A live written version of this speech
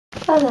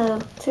Hello,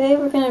 today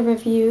we're going to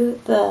review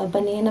the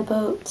Banana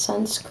Boat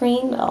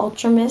sunscreen, the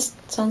Ultra Mist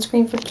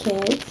sunscreen for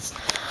kids.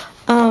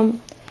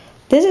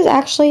 This is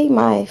actually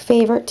my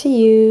favorite to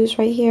use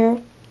right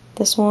here.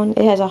 This one,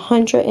 it has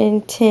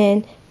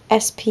 110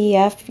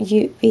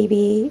 SPF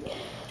UVB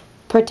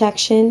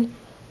protection,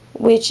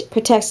 which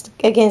protects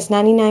against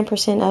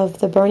 99% of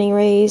the burning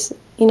rays,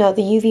 the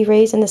UV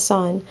rays in the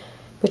sun,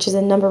 which is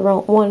the number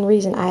one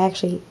reason I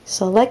actually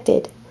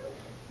selected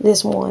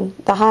this one.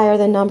 The higher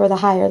the number, the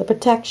higher the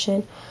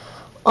protection.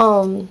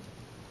 This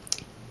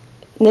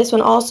one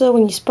also,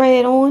 when you spray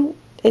it on,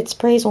 it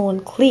sprays on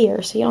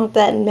clear, so you don't have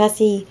that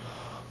messy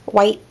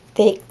white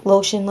thick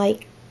lotion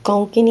like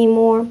gunk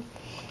anymore,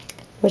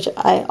 which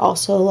I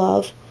also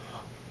love.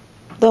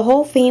 The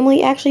whole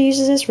family actually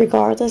uses this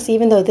regardless,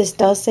 even though this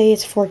does say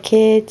it's for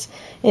kids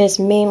and it's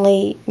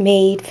mainly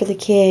made for the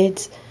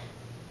kids.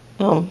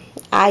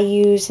 I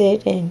use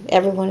it and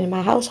everyone in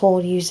my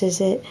household uses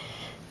it,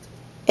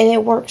 and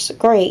it works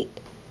great.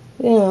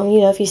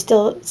 If you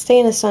still stay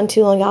in the sun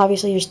too long,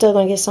 obviously you're still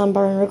going to get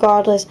sunburn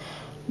regardless,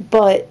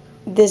 but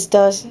this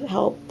does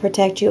help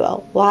protect you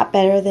a lot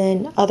better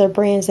than other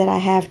brands that I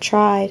have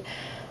tried,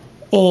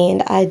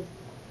 and I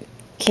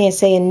can't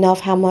say enough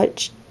how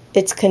much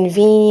it's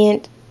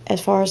convenient as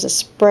far as the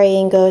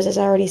spraying goes. As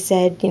I already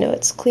said,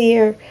 it's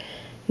clear,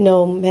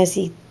 no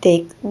messy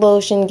thick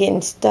lotion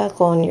getting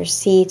stuck on your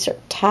seats or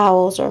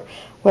towels or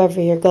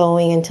wherever you're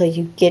going until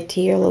you get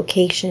to your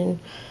location.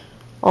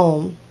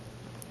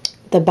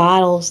 The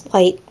bottle's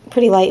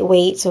pretty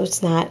lightweight, so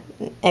it's not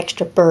an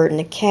extra burden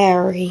to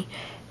carry,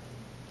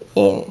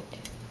 and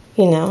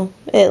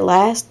it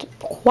lasts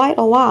quite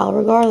a while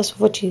regardless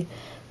of what you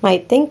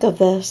might think of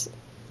this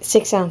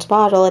 6-ounce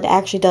bottle. It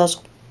actually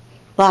does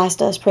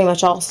last us pretty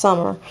much all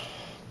summer,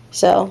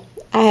 so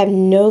I have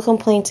no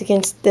complaints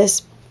against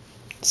this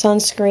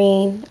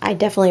sunscreen. I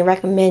definitely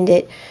recommend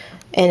it,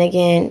 and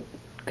again,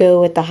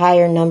 go with the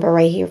higher number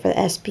right here for the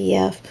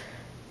SPF.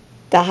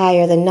 The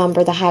higher the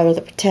number, the higher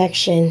the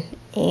protection.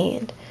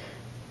 And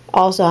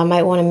also, I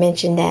might want to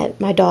mention that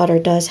my daughter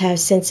does have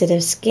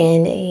sensitive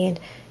skin, and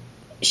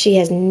she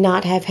has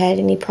not had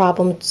any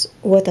problems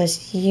with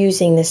us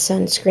using this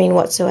sunscreen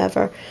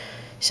whatsoever.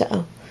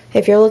 So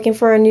if you're looking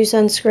for a new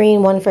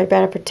sunscreen, one for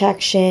better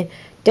protection,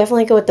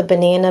 definitely go with the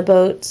Banana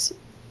Boats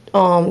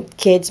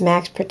Kids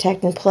Max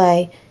Protect and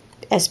Play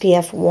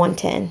SPF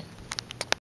 110.